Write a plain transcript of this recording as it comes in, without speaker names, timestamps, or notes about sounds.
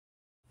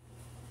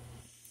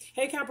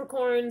Hey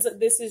Capricorns,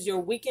 this is your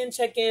weekend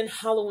check-in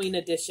Halloween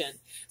edition.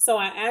 So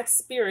I asked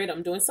Spirit,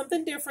 I'm doing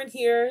something different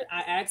here.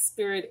 I asked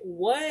Spirit,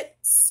 what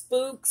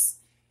spooks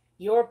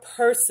your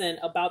person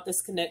about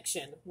this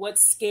connection? What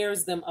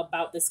scares them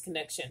about this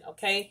connection?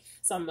 Okay,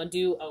 so I'm going to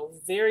do a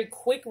very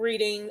quick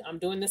reading. I'm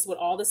doing this with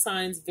all the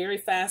signs, very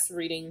fast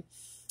reading,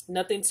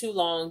 nothing too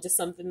long, just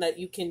something that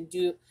you can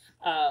do,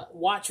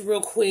 watch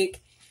real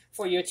quick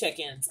for your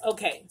check-ins.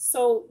 Okay,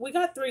 so we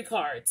got 3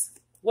 cards.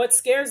 What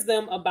scares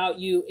them about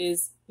you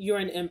is you're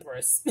an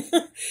empress.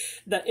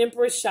 The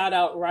empress shot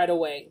out right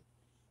away.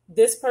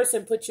 This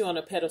person put you on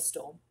a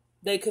pedestal.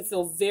 They could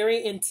feel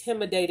very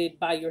intimidated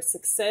by your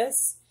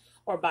success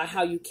or by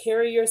how you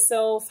carry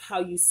yourself, how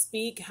you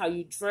speak, how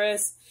you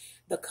dress,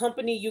 the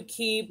company you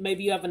keep.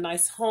 Maybe you have a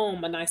nice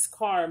home, a nice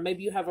car.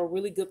 Maybe you have a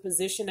really good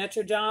position at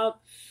your job,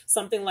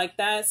 something like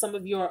that. Some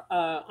of you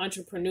are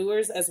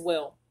entrepreneurs as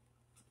well.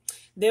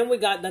 Then we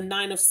got the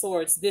 9 of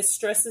Swords. This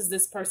stresses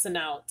this person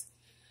out.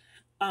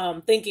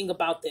 Thinking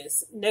about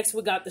this. Next,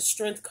 we got the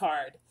Strength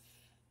card.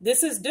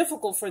 This is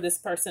difficult for this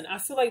person. I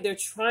feel like they're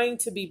trying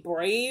to be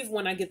brave.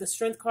 When I get the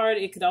Strength card,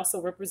 it could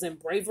also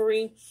represent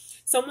bravery.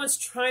 Someone's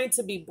trying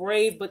to be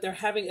brave, but they're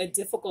having a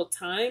difficult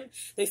time.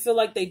 They feel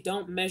like they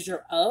don't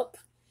measure up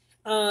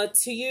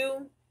to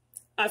you.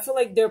 I feel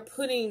like they're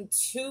putting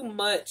too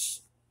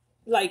much,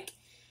 like,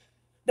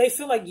 they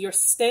feel like your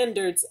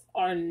standards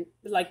are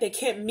like they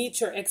can't meet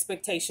your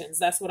expectations.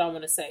 That's what I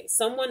want to say.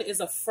 Someone is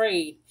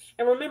afraid.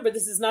 And remember,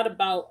 this is not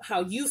about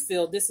how you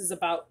feel. This is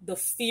about the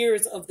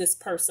fears of this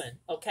person.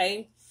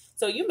 Okay.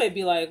 So you may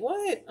be like,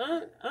 what?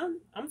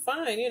 I'm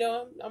fine. You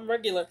know, I'm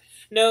regular.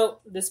 No,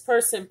 this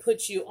person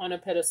puts you on a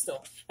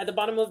pedestal. At the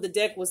bottom of the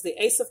deck was the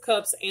Ace of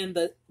Cups and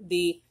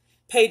the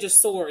Page of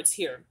Swords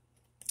here.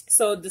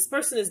 So this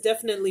person is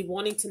definitely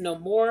wanting to know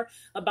more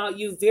about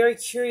you, very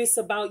curious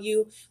about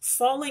you,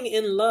 falling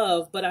in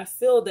love. But I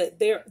feel that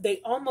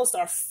they almost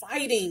are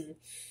fighting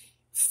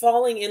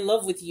falling in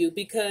love with you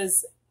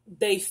because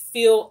they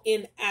feel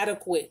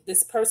inadequate.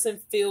 This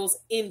person feels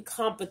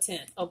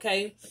incompetent.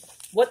 Okay.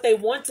 What they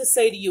want to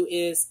say to you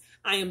is,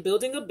 I am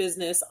building a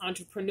business,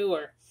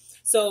 entrepreneur.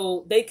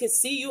 So they could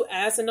see you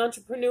as an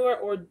entrepreneur,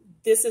 or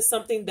this is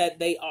something that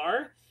they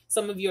are.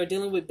 Some of you are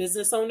dealing with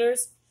business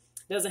owners.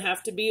 Doesn't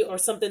have to be, or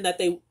something that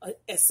they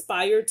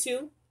aspire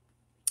to.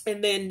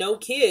 And then no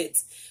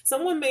kids.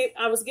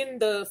 I was getting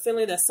the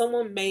feeling that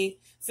someone may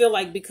feel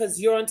like because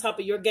you're on top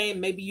of your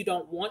game, maybe you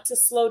don't want to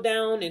slow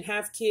down and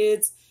have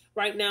kids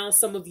right now.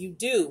 Some of you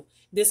do.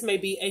 This may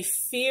be a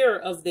fear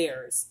of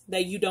theirs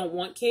that you don't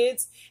want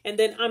kids. And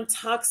then I'm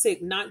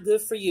toxic, not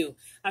good for you.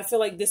 I feel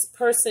like this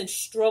person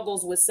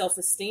struggles with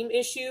self-esteem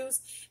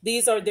issues.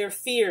 These are their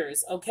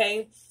fears,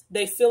 okay?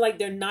 They feel like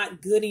they're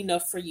not good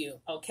enough for you,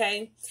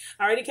 okay?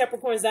 Alrighty,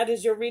 Capricorns, that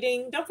is your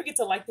reading. Don't forget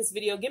to like this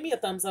video. Give me a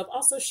thumbs up.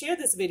 Also, share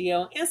this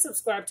video and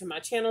subscribe to my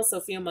channel,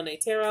 Sophiamonay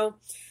Tarot.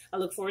 I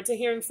look forward to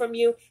hearing from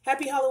you.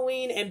 Happy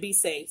Halloween and be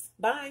safe.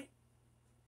 Bye.